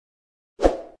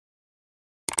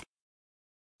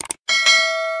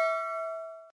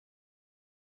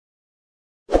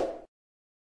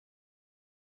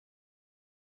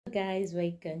Guys,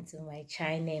 welcome to my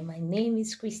channel. My name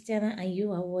is Christiana and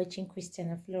you are watching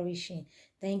Christiana Flourishing.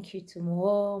 Thank you to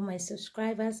all my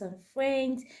subscribers and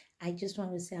friends. I just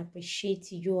want to say I appreciate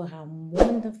you. You are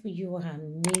wonderful, you are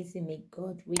amazing. May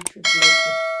God richly bless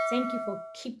you. Thank you for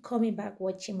keep coming back,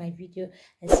 watching my video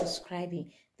and subscribing.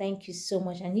 Thank you so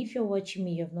much. And if you're watching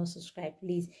me, you have not subscribed,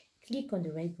 please click on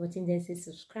the red button, then say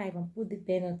subscribe and put the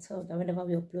bell on top, that whenever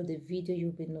we upload the video,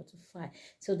 you'll be notified.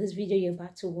 So this video you're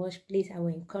about to watch, please, I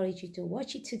will encourage you to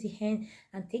watch it to the end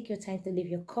and take your time to leave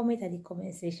your comment at the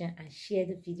comment section and share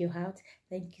the video out.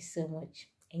 Thank you so much.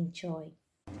 Enjoy.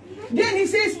 Then he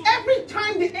says, every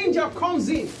time the angel comes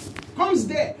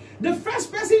there, the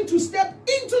first person to step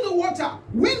into the water,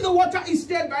 when the water is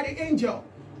stirred by the angel,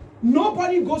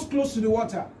 nobody goes close to the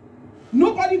water.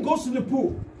 Nobody goes to the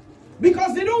pool.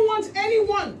 Because they don't want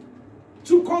anyone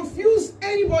to confuse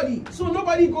anybody. So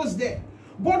nobody goes there.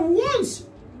 But once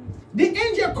the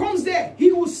angel comes there,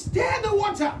 he will stir the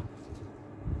water.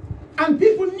 And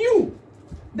people knew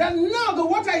that now the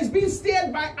water is being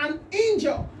stirred by an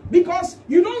angel. Because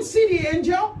you don't see the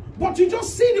angel, but you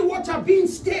just see the water being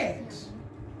stirred.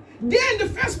 Then the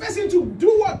first person to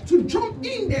do what? To jump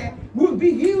in there will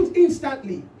be healed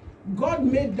instantly. God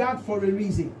made that for a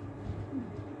reason.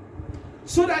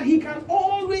 So that he can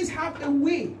always have a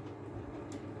way.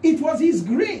 It was his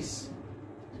grace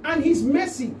and his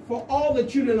mercy for all the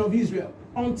children of Israel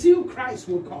until Christ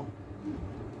will come.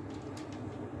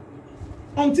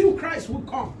 Until Christ will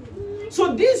come.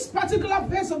 So this particular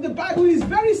verse of the Bible is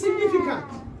very significant.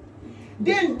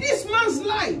 Then this man's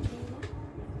life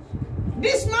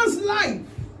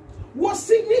was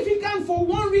significant for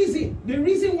one reason. The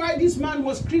reason why this man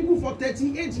was crippled for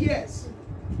 38 years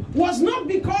was not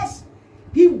because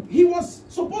he was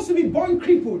supposed to be born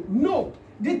crippled. No,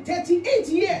 the 38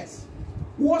 years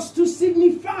was to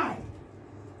signify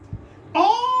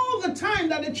all the time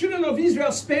that the children of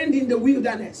Israel spent in the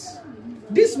wilderness.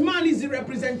 This man is the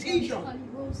representation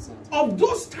of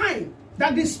those times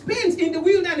that they spent in the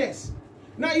wilderness.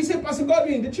 Now you say, Pastor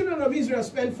Godwin, the children of Israel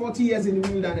spent 40 years in the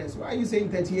wilderness. Why are you saying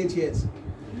 38 years?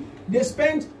 They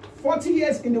spent 40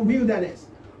 years in the wilderness.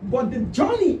 But the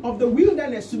journey of the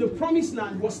wilderness to the promised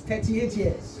land was 38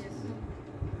 years.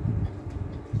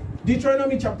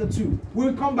 Deuteronomy chapter 2.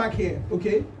 We'll come back here,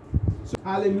 okay? So,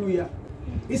 hallelujah.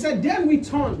 He said, then we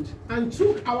turned and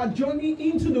took our journey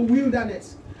into the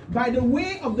wilderness by the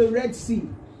way of the Red Sea,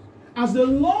 as the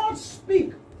Lord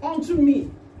spake unto me,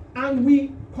 and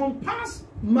we compassed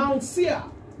Mount Seir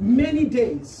many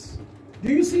days.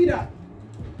 Do you see that?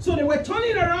 So they were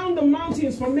turning around the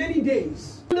mountains for many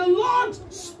days. And the Lord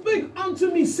spake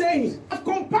unto me, saying, I've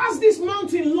compassed this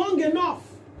mountain long enough.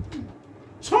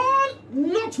 Turn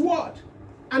northward.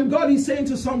 And God is saying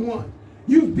to someone,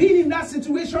 you've been in that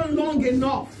situation long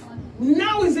enough.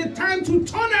 Now is the time to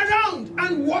turn around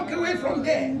and walk away from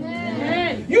there.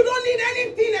 Amen. You don't need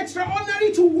anything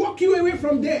extraordinary to walk you away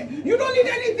from there. You don't need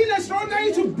anything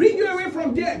extraordinary to bring you away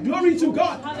from there. Glory to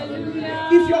God. Hallelujah.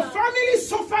 If your family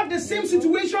suffered the same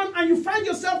situation and you find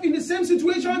yourself in the same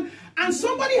situation, and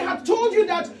somebody had told you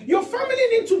that your family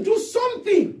need to do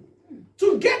something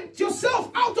to get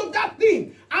yourself out of that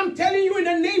thing, I'm telling you in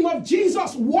the name of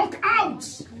Jesus, walk out.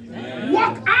 Amen.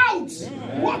 Walk out.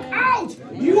 Amen. Walk out.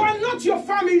 You are not your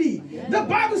family. The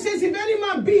Bible says if any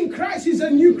man be in Christ is a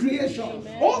new creation.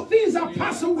 Amen. All things are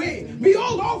passed away.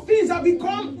 Behold, all things have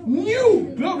become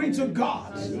new. Glory to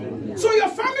God. Amen. So your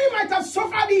family might have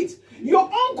suffered it. Your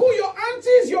uncle, your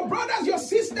aunties, your brothers, your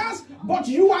sisters, but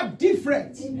you are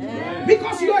different. Amen.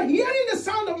 Because you are hearing the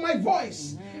sound of my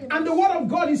voice. Amen. And the word of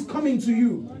God is coming to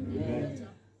you. Amen.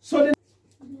 So then,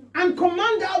 and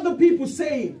command out the people,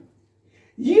 saying,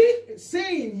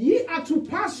 ye are to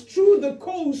pass through the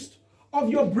coast of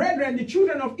your brethren, the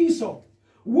children of Esau,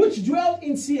 which dwell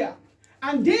in Seir,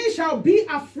 and they shall be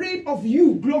afraid of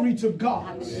you. Glory to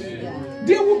God. Amen.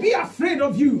 They will be afraid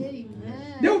of you.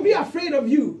 Amen. They will be afraid of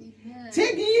you. Amen.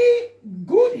 Take ye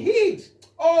good heed.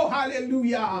 Oh,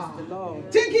 hallelujah.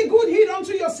 Take ye good heed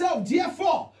unto yourself,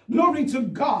 therefore. Glory to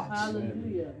God.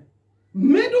 Hallelujah.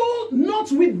 Meddle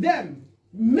not with them.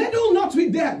 Meddle not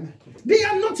with them. They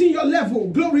are not in your level.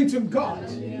 Glory to God.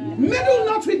 Meddle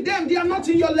not with them. They are not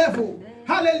in your level.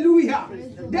 Hallelujah.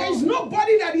 There is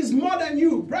nobody that is more than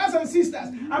you. Brothers and sisters,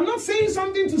 I'm not saying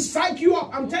something to psych you up.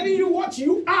 I'm telling you what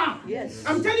you are. Yes.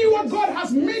 I'm telling you what God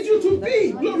has made you to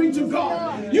be. Glory to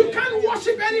God. You can't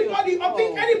worship anybody or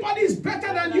think anybody is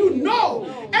better than you. No.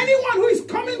 Anyone who is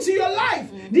coming to your life,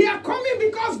 they are coming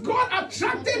because God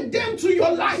attracted them to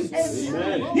your life.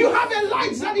 Amen. You have a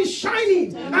light that is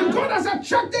shining, and God has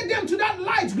attracted them to that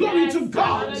light. Glory to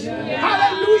God.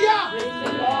 Hallelujah.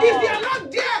 If they are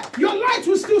not there, your life light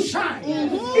will still shine.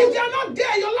 If they are not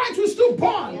there, your light will still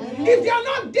burn. If they are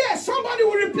not there, somebody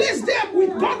will replace them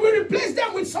with, God will replace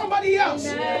them with somebody else.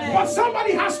 But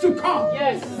somebody has to come.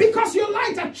 Because your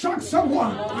light attracts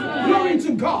someone. Glory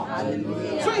to God.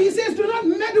 So he says, do not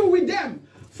meddle with them,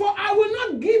 for I will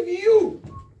not give you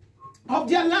of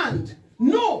their land.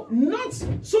 No, not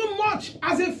so much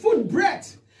as a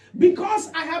footbreadth, because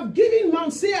I have given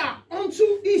Mount Seir unto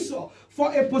Esau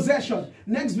for a possession.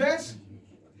 Next verse.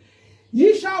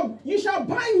 Ye shall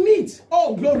buy meat.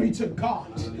 Oh, glory to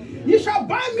God. Ye shall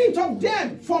buy meat of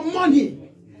them for money.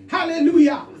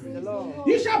 Hallelujah.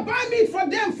 You shall buy meat for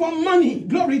them for money.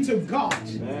 Glory to God.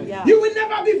 You will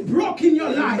never be broke in your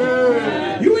life.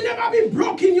 You will never be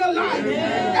broke in your life.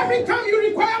 Every time you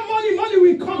require money, money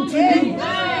will come to you.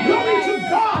 Glory to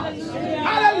God.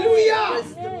 Hallelujah.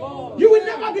 You will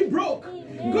never be broke.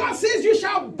 God says you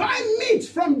shall buy meat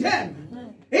from them.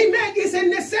 Amen. It's a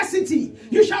necessity.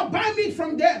 You shall buy meat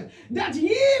from them, that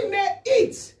ye may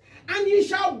eat, and ye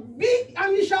shall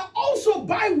also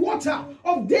buy water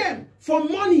of them for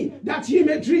money, that ye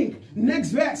may drink.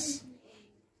 Next verse.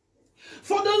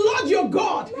 For the Lord your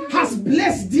God has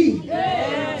blessed thee.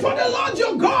 For the Lord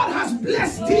your God has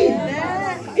blessed thee.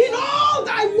 In all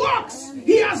thy works,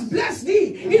 he has blessed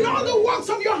thee. In all the works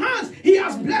of your hands, he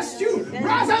has blessed you.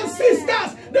 Brothers and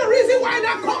sisters, the reason why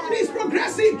that company is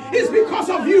progressing is because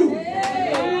of you.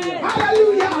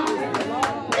 Hallelujah.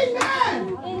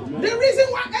 Amen. The reason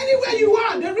why anywhere you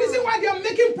are, the reason why they are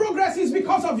making progress is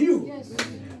because of you.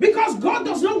 Because God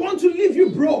does not want to leave you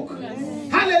broke.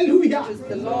 Hallelujah.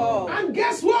 And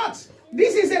guess what?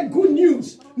 This is a good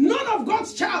news. None of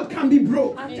God's child can be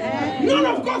broke. None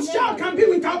of God's child can be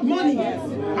without money.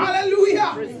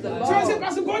 Hallelujah. So I say,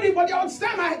 Pastor Godwin, but the other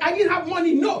time I didn't have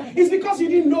money. No, it's because you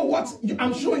didn't know what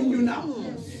I'm showing you now.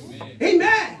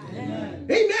 Amen.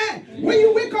 Amen. When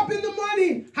you wake up in the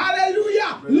morning,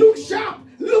 hallelujah, look sharp,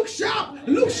 look sharp,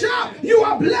 look sharp. You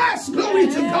are blessed. Glory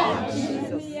to God.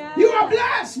 You are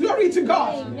blessed. Glory to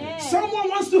God. Amen. Someone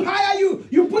wants to hire you.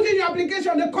 You put in your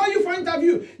application. They call you for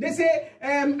interview. They say,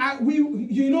 I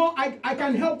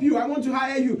can help you. I want to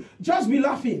hire you. Just be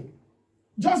laughing.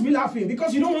 Just be laughing,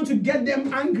 because you don't want to get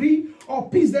them angry or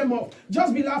piss them off.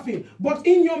 Just be laughing. But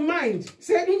in your mind,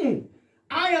 say,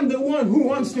 I am the one who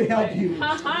wants to help you.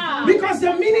 Because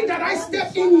the minute that I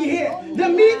step in here, the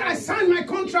minute I sign my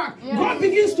contract, God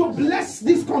begins to bless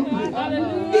this company.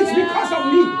 It's because of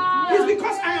me. It's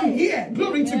because I am here.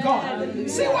 Glory to God.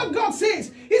 See what God says.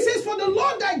 He says, for the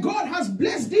Lord thy God has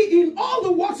blessed thee in all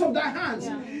the works of thy hands.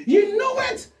 You know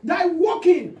it, thy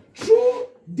walking through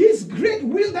this great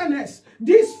wilderness,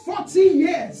 these 40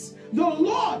 years. The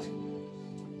Lord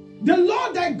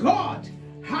thy God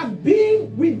had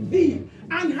been with thee.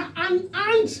 And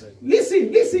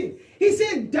listen. He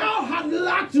said, thou had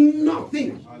lacked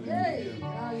nothing.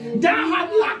 Thou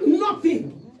had lacked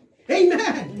nothing.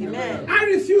 Amen. Amen. I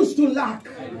refuse to lack.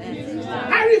 Amen.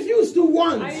 I refuse to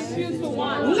want.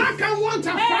 Lack and want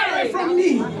are far away from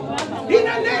me. In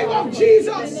the name of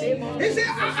Jesus. He said,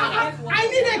 I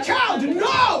need a child.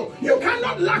 No, you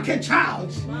cannot lack a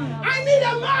child. I need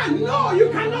a man. No, you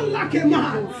cannot lack a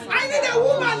man. I need a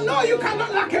woman. No, you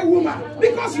cannot lack a woman.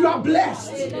 Because you are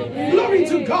blessed. Glory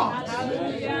to God.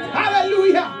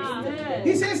 Hallelujah.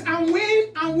 He says, and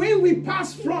when we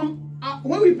pass from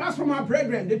our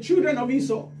brethren, the children of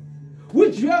Esau,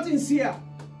 which dwelt in Seir,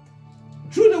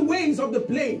 through the ways of the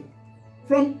plain,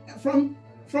 from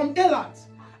Elat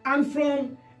and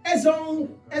from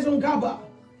Ezongaba,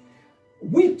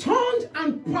 we turned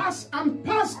and passed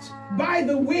by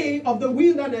the way of the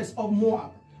wilderness of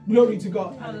Moab. Glory to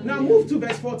God. Hallelujah. Now move to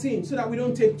verse 14 so that we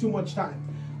don't take too much time.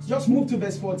 Just move to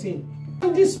verse 14.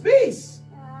 And the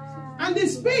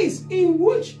space in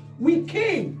which we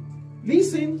came.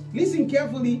 Listen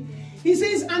carefully. He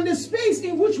says, and the space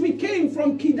in which we came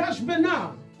from Kadesh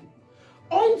Barnea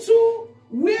unto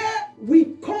where we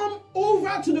come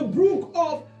over to the brook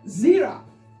of Zerah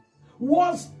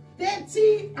was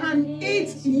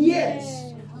 38 years,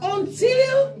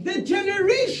 until the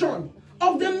generation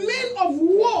of the men of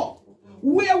war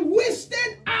were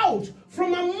wasted out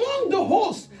from among the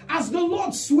hosts, as the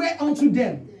Lord sware unto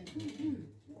them.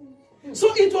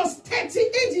 So it was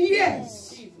 38 years.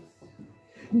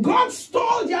 God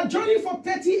stalled their journey for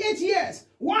 38 years.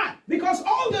 Why? Because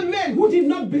all the men who did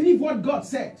not believe what God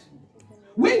said.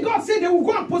 When God said they will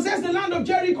go and possess the land of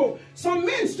Jericho, some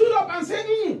men stood up and said,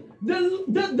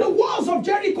 the walls of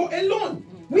Jericho alone,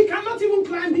 we cannot even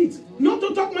climb it. Not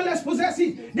to talk more, let's possess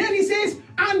it. Then he says,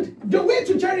 and the way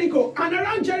to Jericho and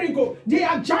around Jericho, there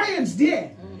are giants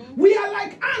there. We are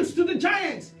like ants to the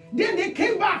giants. Then they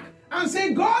came back and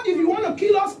said, God, if you want to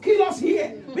kill us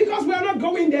here, because we are not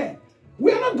going there.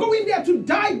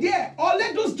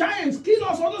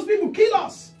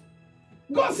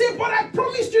 but I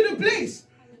promised you the place.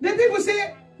 The people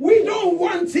say, we don't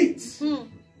want it.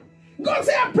 God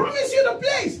said, I promised you the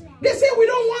place. They say, we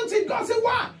don't want it. God said,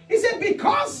 why? He said,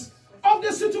 because of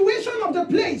the situation of the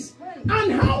place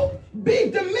and how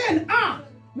big the men are,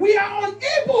 we are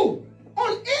unable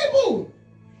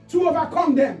to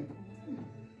overcome them.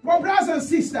 But brothers and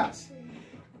sisters,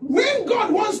 when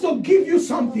God wants to give you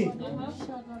something,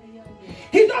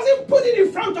 He doesn't put it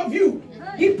in front of you.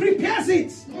 He prepares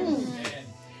it.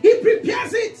 He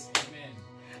prepares it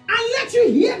and let you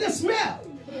hear the smell.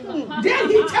 Then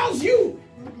He tells you,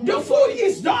 the food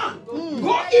is done.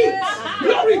 Go eat.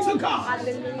 Glory to God.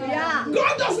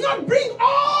 God does not bring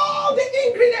all the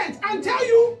ingredients and tell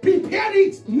you, prepare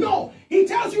it. No. He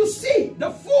tells you, see,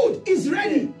 the food is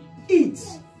ready. Eat.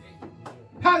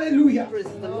 Hallelujah.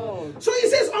 So He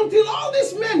says, until all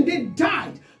these men, they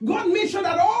died. God made sure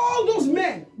that all those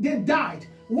men, they died.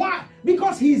 Why?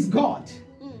 Because He is God.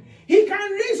 He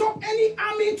can raise up any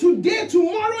army today,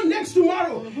 tomorrow, next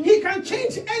tomorrow. He can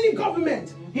change any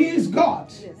government. He is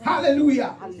God.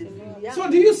 Hallelujah.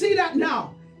 So do you see that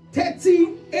now?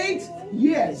 38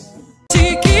 years.